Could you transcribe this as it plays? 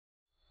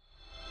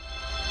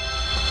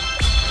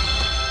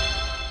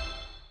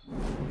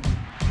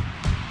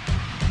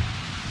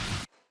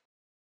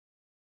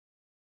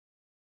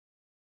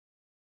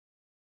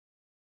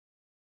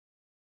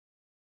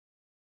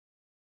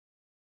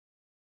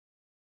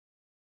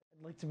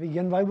I'd like to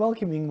begin by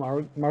welcoming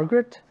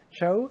Margaret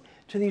Cho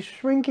to the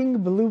shrinking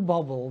blue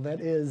bubble that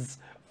is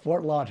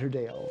Fort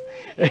Lauderdale.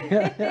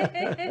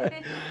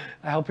 I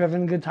hope you're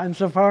having a good time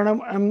so far,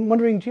 and I'm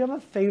wondering, do you have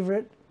a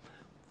favorite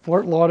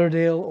Fort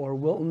Lauderdale or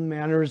Wilton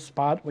Manors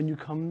spot when you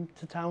come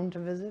to town to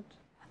visit?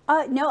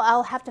 No,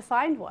 I'll have to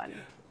find one,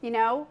 you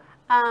know?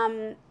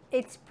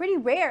 It's pretty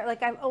rare.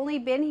 Like, I've only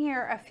been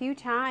here a few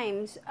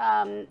times,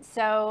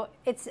 so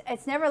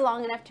it's never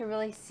long enough to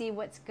really see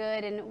what's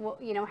good and,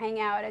 you know, hang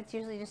out. It's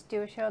usually just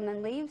do a show and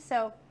then leave,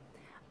 so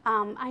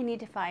I need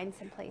to find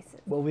some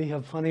places. Well, we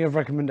have plenty of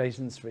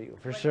recommendations for you,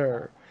 for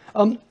sure.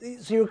 So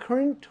your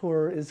current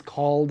tour is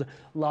called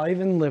Live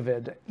and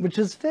Livid, which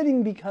is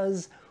fitting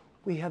because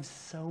we have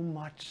so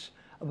much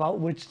about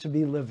which to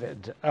be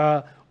livid.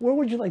 Where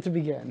would you like to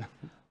begin?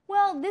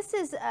 Well, this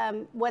is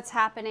what's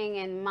happening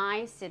in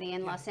my city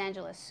in Los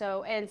Angeles,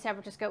 so in San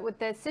Francisco, with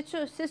the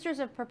Sisters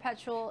of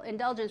Perpetual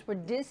Indulgence were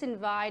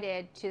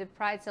disinvited to the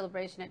Pride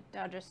celebration at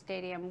Dodger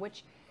Stadium,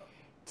 which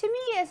to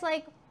me is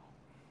like,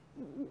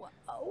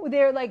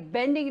 they're like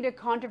bending to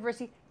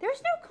controversy.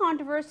 There's no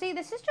controversy.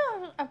 The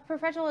Sisters of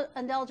Perpetual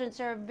Indulgence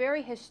are a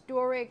very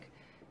historic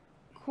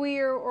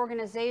queer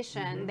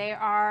organization. They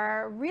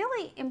are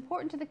really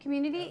important to the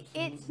community.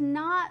 Absolutely. It's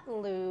not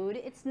lewd.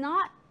 It's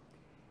not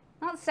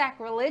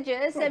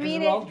sacrilegious. Right, I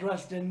mean, they're all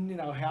dressed in, you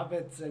know,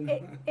 habits and.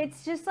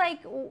 It's just like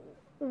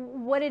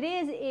what it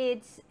is.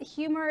 It's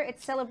humor.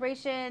 It's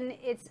celebration.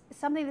 It's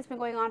something that's been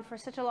going on for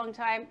such a long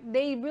time.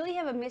 They really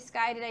have a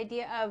misguided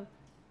idea of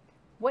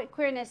what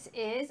queerness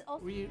is.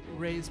 We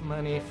raise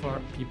money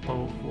for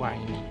people who are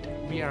in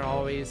need. We are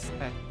always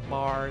at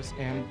bars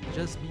and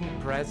just being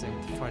present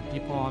for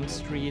people on the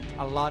street.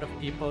 A lot of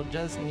people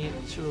just need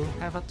to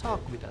have a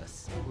talk with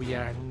us. We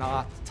are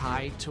not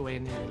tied to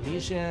any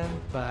religion,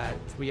 but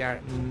we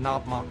are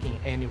not mocking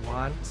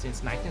anyone.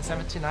 Since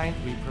 1979,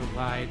 we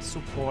provide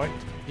support.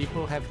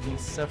 People have been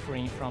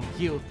suffering from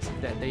guilt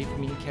that they've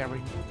been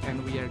carrying,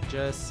 and we are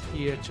just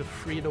here to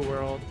free the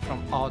world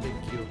from all the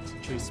guilt,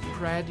 to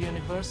spread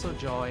universal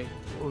joy.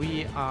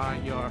 We are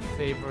your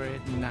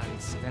favorite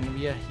nuns, and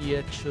we are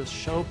here to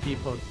show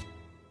people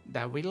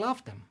that we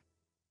love them.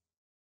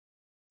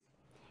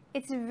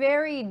 It's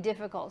very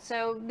difficult.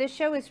 So this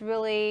show is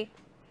really,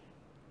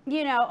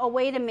 you know, a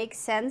way to make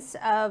sense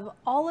of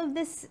all of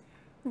this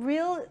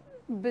real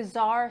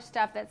bizarre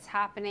stuff that's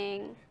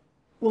happening.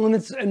 Well,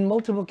 and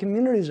multiple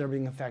communities are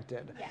being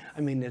affected. Yes.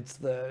 I mean, it's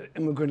the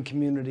immigrant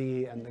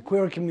community and the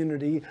queer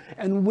community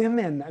and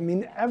women. I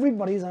mean,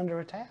 everybody's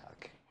under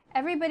attack.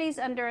 Everybody's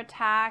under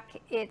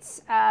attack.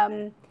 It's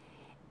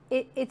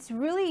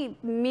really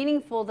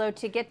meaningful, though,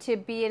 to get to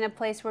be in a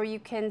place where you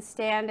can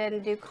stand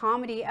and do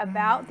comedy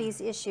about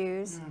these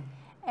issues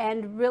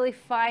and really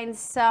find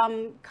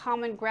some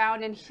common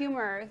ground and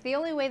humor. The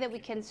only way that we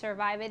can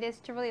survive it is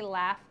to really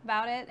laugh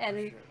about it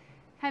and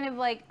kind of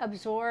like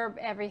absorb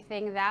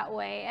everything that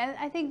way. And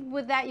I think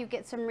with that, you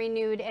get some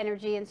renewed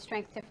energy and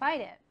strength to fight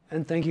it.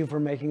 And thank you for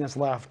making us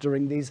laugh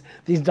during these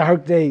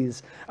dark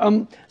days.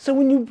 So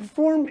when you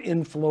perform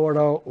in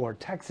Florida or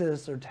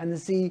Texas or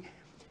Tennessee,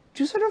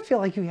 do you sort of feel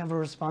like you have a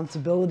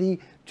responsibility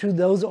to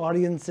those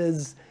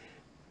audiences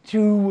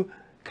to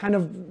kind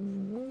of,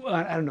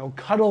 I don't know,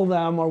 cuddle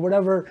them or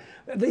whatever,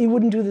 that you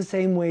wouldn't do the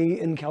same way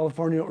in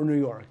California or New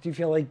York? Do you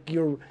feel like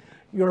you're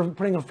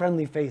putting a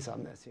friendly face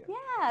on this here?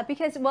 Yeah,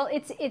 because, well,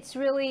 it's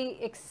really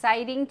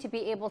exciting to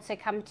be able to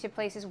come to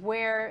places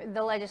where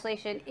the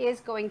legislation is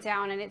going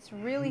down, and it's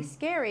really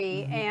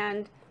scary.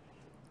 And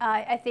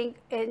I think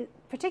in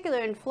particular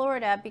in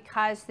Florida,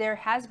 because there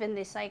has been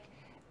this like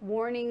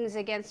warnings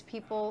against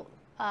people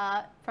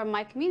from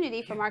my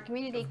community, from our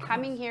community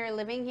coming here,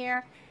 living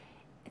here.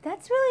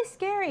 That's really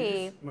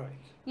scary. Right.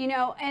 You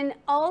know, and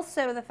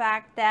also the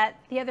fact that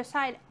the other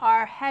side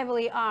are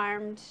heavily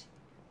armed.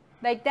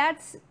 Like,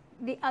 that's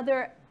the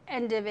other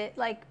end of it.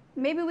 Like,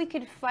 maybe we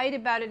could fight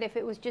about it if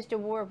it was just a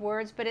war of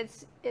words, but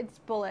it's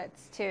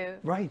bullets too.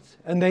 Right.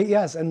 And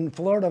and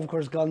Florida, of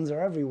course, guns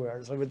are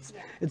everywhere, so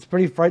it's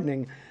pretty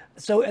frightening.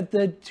 So at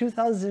the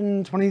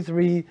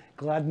 2023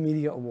 GLAAD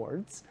Media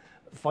Awards,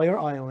 Fire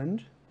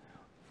Island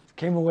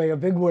came away a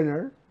big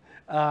winner.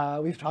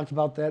 We've talked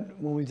about that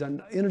when we've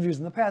done interviews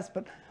in the past,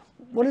 but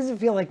what does it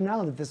feel like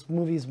now that this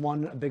movie's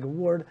won a big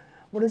award?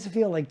 What does it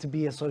feel like to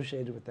be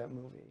associated with that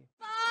movie?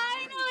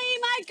 Finally,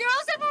 my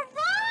girls have arrived!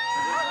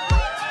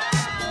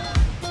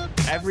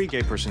 Every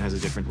gay person has a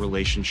different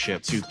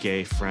relationship to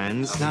gay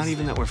friends. It's not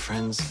even that we're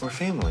friends, we're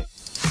family.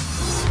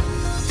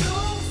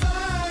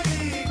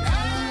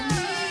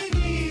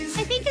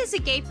 I think as a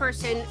gay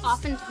person,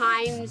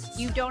 oftentimes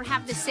you don't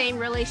have the same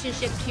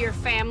relationship to your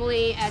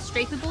family as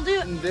straight people do.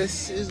 And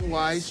this is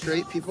why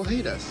straight people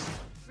hate us.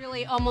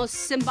 Really almost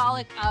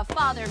symbolic of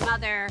father,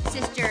 mother,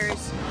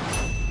 sisters,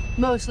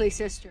 mostly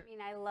sisters. I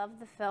mean, I love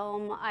the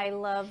film. I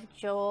love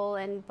Joel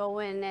and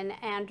Bowen and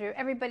Andrew.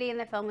 Everybody in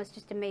the film was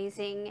just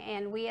amazing,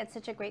 and we had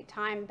such a great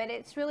time. But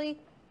it's really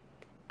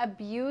a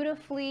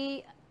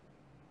beautifully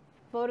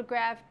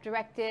photographed,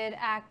 directed,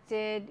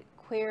 acted,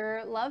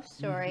 queer love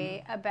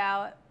story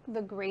about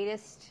the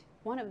greatest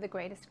one of the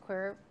greatest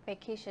queer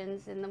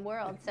vacations in the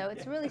world. So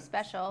it's really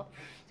special.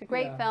 It's a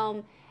great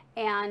film.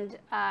 And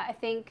I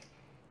think,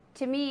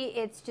 to me,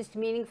 it's just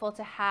meaningful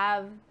to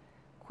have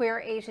queer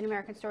Asian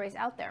American stories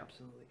out there.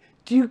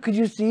 Absolutely. Could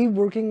you see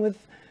working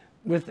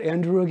with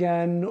Andrew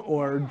again,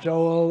 or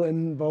Joel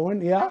and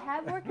Bowen? Yeah? I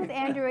have worked with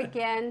Andrew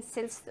again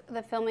since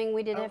the filming.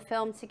 We did a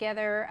film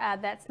together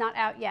that's not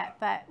out yet,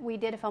 but we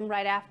did a film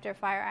right after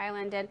Fire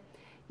Island. And,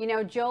 you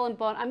know, Joel and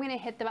Bowen, I'm going to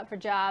hit them up for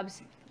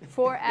jobs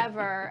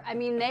forever. I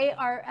mean, they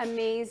are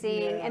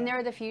amazing, and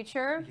they're the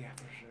future. Yeah,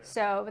 for sure.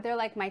 So, but they're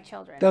like my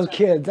children. Those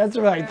kids, that's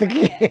right, the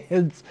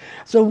kids.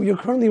 So you're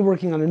currently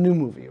working on a new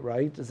movie,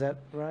 right? Is that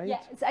right?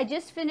 Yes, I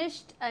just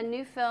finished a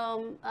new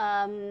film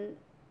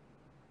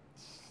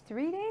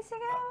 3 days ago.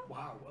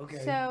 Wow, okay.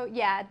 So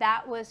yeah,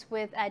 that was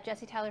with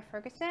Jesse Tyler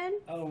Ferguson.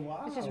 Oh,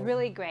 wow. Which is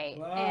really great.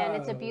 Wow. And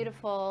it's a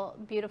beautiful,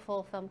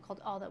 beautiful film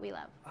called All That We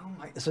Love. Oh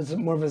my, so it's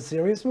more of a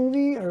serious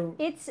movie, or?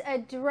 It's a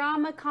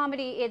drama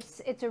comedy.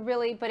 It's a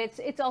really, but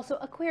it's also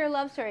a queer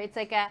love story. It's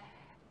like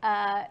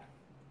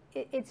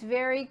it's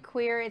very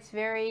queer. It's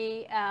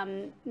very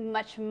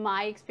much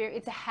my experience.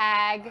 It's a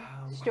hag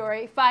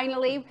story.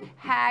 Finally,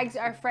 hags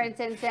are front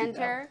and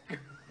center.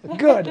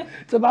 Good.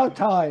 It's about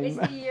time. It's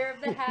the year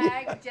of the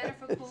hag.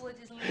 Jennifer Coolidge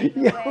is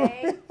leading the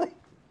way.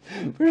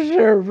 For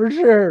sure, for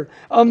sure.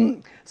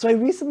 So I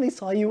recently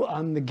saw you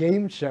on the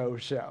game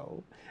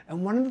show.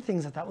 And one of the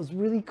things I thought was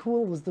really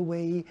cool was the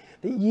way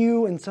that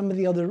you and some of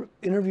the other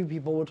interview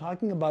people were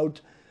talking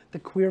about the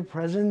queer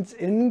presence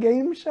in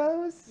game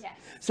shows. Yes.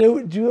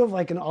 So do you have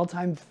like an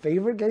all-time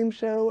favorite game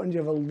show, and do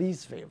you have a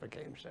least favorite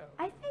game show?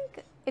 I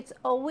think it's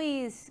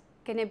always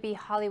going to be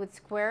Hollywood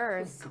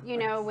Squares, you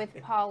know, with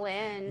Paul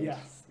Lynde.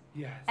 Yes.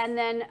 Yes. And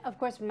then, of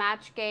course,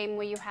 Match Game,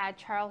 where you had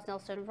Charles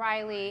Nelson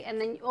Riley, and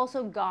then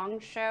also Gong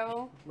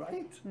Show.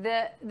 Right.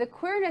 The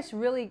queerness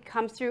really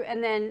comes through,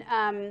 and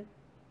then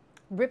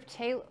Rip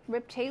Taylor.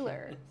 Rip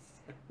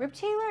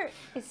Taylor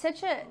is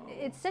such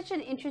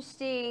an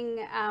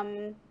interesting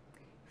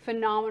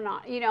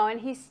phenomenon, you know. And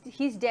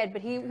he's dead,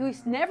 but he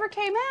never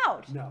came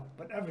out. No,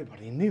 but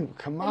everybody knew.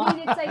 Come on. I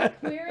mean, it's like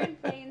queer in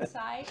plain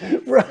sight.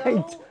 It's right.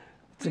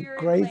 So it's a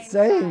great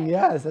saying.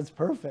 Yes, that's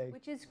perfect.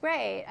 Which is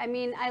great. I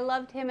mean, I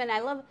loved him, and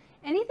I love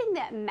anything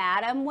that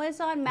Madam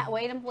was on.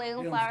 Wade and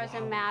Blazing Flowers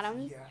and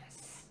Madam.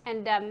 Yes.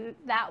 And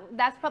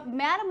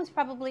Madam was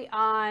probably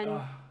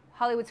on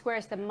Hollywood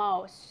Squares the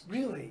most.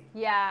 Really?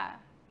 Yeah.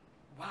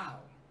 Wow.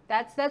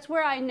 That's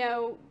where I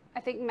know.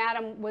 I think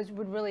Madam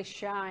would really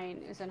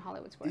shine is in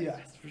Hollywood Squares.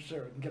 Yes, for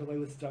sure. And get away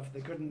with stuff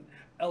they couldn't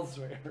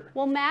elsewhere.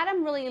 Well,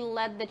 Madam really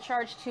led the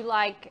charge to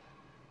like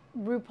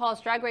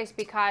RuPaul's Drag Race,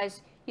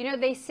 because you know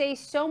they say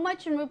so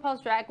much in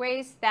RuPaul's Drag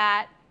Race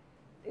that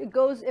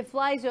it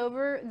flies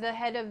over the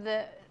head of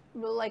the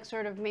like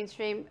sort of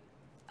mainstream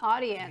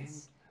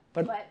audience.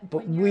 But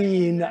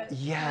we know,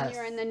 yes. When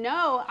you're in the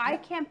know, I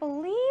can't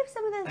believe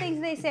some of the things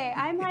they say.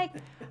 I'm like,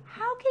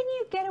 how can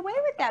you get away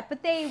with that? But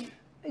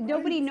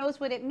nobody knows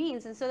what it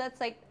means, and so that's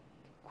like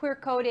queer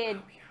coded.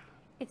 Oh, yeah.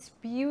 It's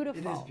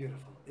beautiful. It is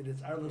beautiful. It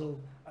is our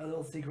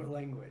little secret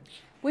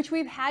language, which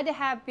we've had to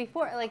have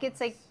before. Like it's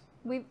like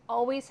we've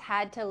always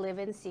had to live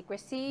in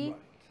secrecy. Right.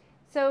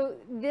 So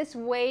this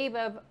wave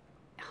of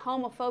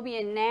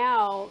homophobia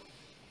now,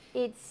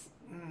 it's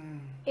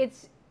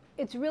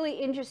really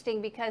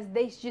interesting because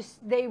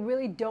they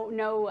really don't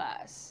know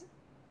us.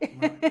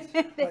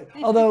 Right. Right.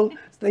 Although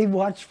they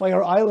watch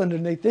Fire Island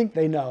and they think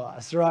they know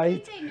us,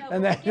 right? They know,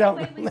 and they get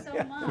away with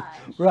so much.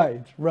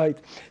 Right, right.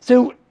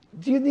 So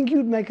do you think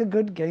you'd make a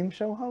good game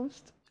show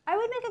host? I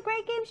would make a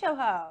great game show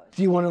host.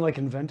 Do you want to like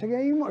invent a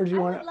game, or do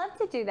you want to? I would love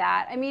to do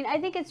that. I mean, I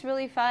think it's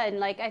really fun.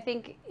 Like, I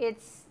think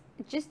it's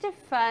just a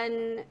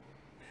fun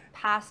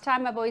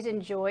pastime. I've always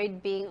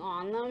enjoyed being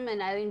on them,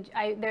 and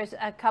there's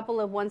a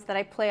couple of ones that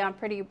I play on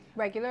pretty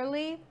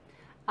regularly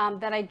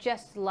that I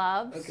just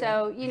love. Okay.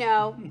 So, you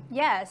know,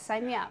 yes,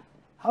 sign me up.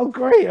 Oh,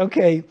 great.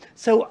 Okay.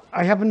 So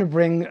I happen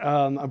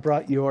to I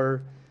brought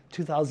your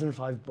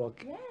 2005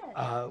 book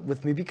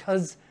with me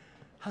because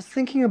I was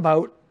thinking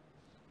about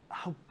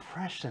how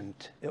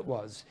prescient it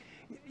was.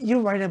 You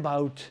write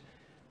about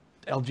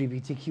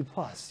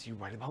LGBTQ+, you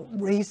write about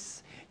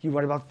race, you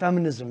write about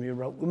feminism, you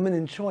wrote Women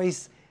in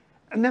Choice,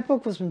 and that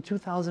book was from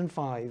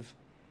 2005.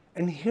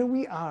 And here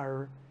we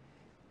are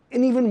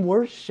in even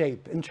worse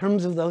shape in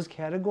terms of those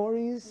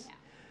categories. Yeah.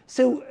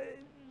 So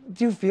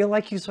do you feel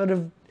like you sort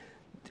of,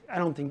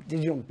 you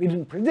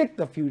didn't predict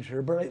the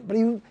future, but are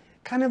you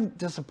kind of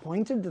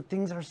disappointed that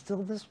things are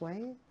still this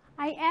way?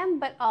 I am,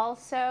 but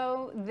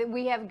also that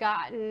we have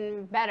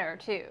gotten better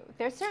too.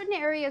 There's certain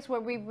areas where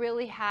we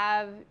really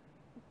have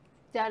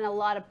done a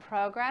lot of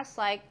progress,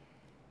 like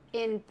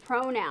in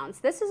pronouns.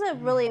 This is a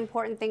really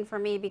important thing for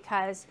me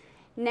because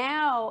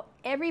now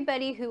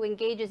everybody who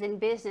engages in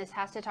business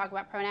has to talk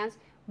about pronouns,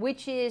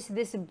 which is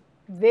this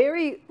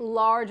very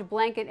large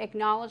blanket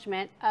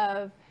acknowledgement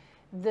of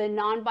the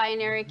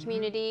non-binary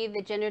community,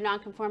 the gender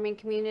non-conforming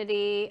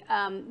community,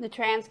 the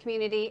trans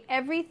community,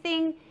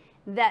 everything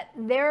that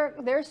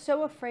they're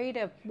so afraid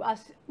of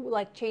us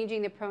like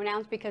changing the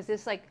pronouns because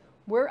it's like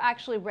we're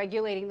actually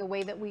regulating the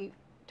way that we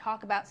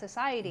talk about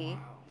society,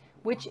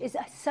 which is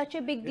such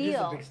a big deal. It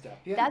is a big step,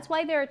 yeah. That's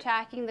why they're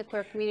attacking the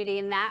queer community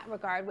in that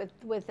regard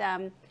with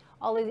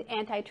all the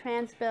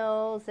anti-trans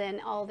bills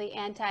and all the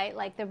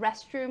like the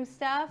restroom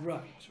stuff.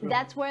 Right.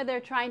 That's where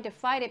they're trying to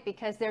fight it,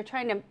 because they're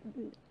trying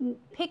to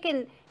pick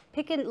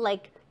and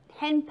like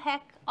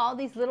henpeck all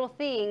these little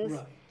things.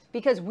 Right.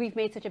 Because we've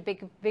made such a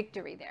big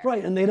victory there.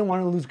 Right, and they don't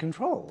want to lose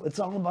control. It's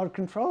all about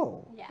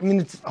control. Yeah. I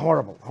mean, it's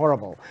horrible,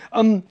 horrible.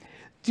 Do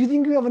you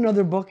think you have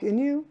another book in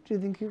you? Do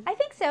you think you? I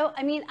think so.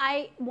 I mean,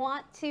 I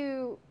want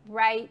to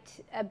write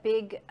a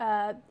big,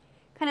 kind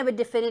of a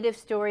definitive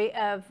story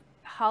of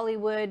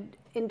Hollywood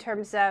in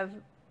terms of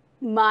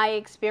my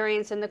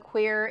experience and the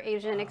queer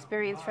Asian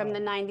experience from the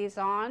 90s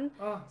on.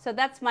 So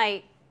that's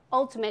my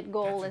ultimate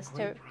goal, is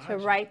to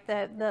write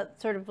the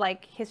sort of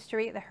like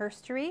history, the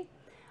herstory.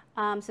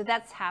 So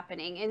that's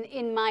happening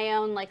in my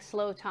own like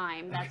slow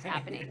time. That's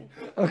happening.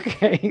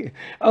 Okay.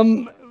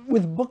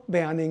 With book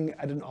banning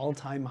at an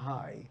all-time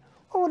high,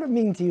 what would it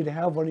mean to you to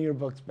have one of your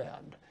books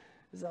banned?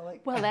 Is that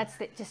like? Well, that's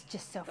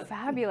just so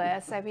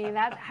fabulous. I mean,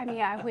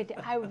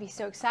 I would be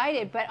so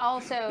excited, but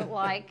also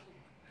like,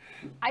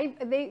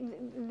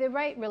 the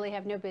right really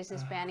have no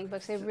business banning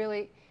books.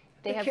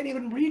 They can't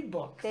even read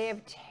books. They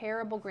have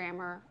terrible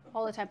grammar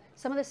all the time.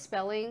 Some of the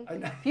spelling.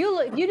 If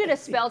you did a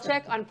spell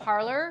check on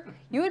Parler,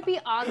 you would be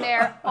on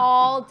there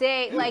all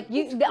day. Like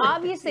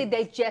obviously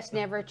they just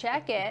never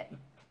check it.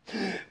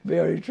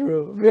 Very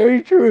true.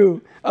 Very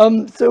true.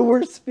 So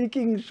we're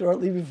speaking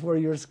shortly before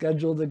you're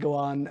scheduled to go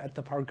on at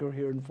the Parker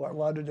here in Fort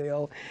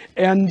Lauderdale.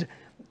 And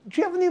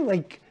do you have any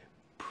like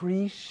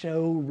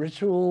pre-show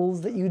rituals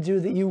that you do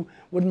that you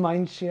wouldn't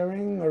mind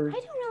sharing? Or I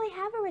don't really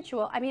have a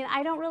ritual. I mean,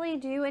 I don't really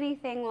do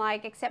anything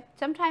like, except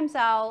sometimes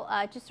I'll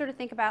just sort of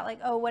think about like,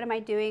 oh, what am I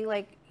doing?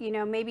 Like, you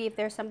know, maybe if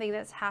there's something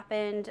that's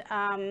happened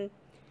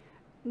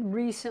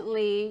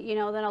recently, you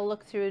know, then I'll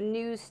look through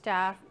news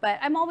stuff. But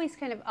I'm always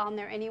kind of on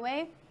there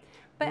anyway.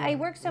 But I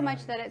work so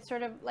much that it's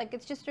sort of like,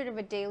 it's just sort of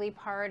a daily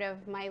part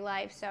of my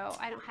life. So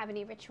I don't have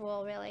any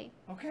ritual really.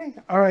 Okay.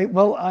 All right.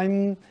 Well,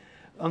 I'm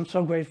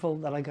so grateful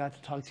that I got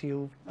to talk to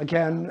you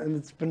again, and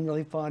it's been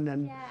really fun.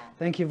 And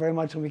thank you very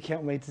much, and we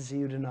can't wait to see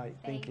you tonight.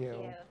 Thank you.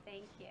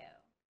 Thank you.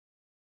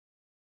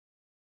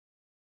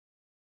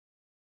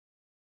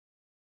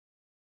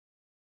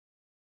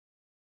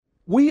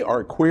 We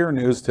are Queer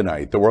News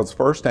Tonight, the world's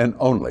first and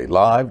only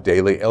live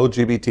daily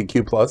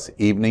LGBTQ+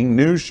 evening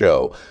news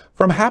show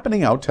from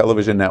Happening Out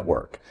Television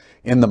Network.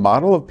 In the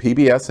model of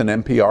PBS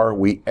and NPR,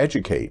 we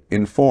educate,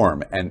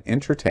 inform, and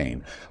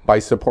entertain by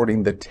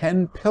supporting the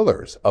 10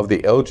 pillars of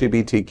the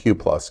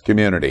LGBTQ+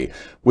 community,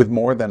 with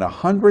more than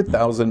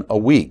 100,000 a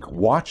week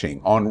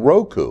watching on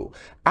Roku,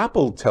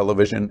 Apple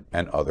Television,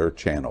 and other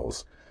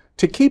channels.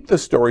 To keep the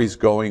stories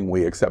going,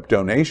 we accept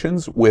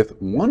donations with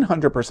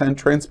 100%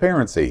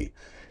 transparency.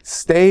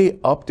 Stay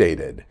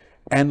updated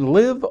and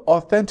live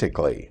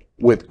authentically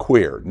with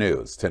Queer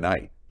News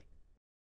Tonight.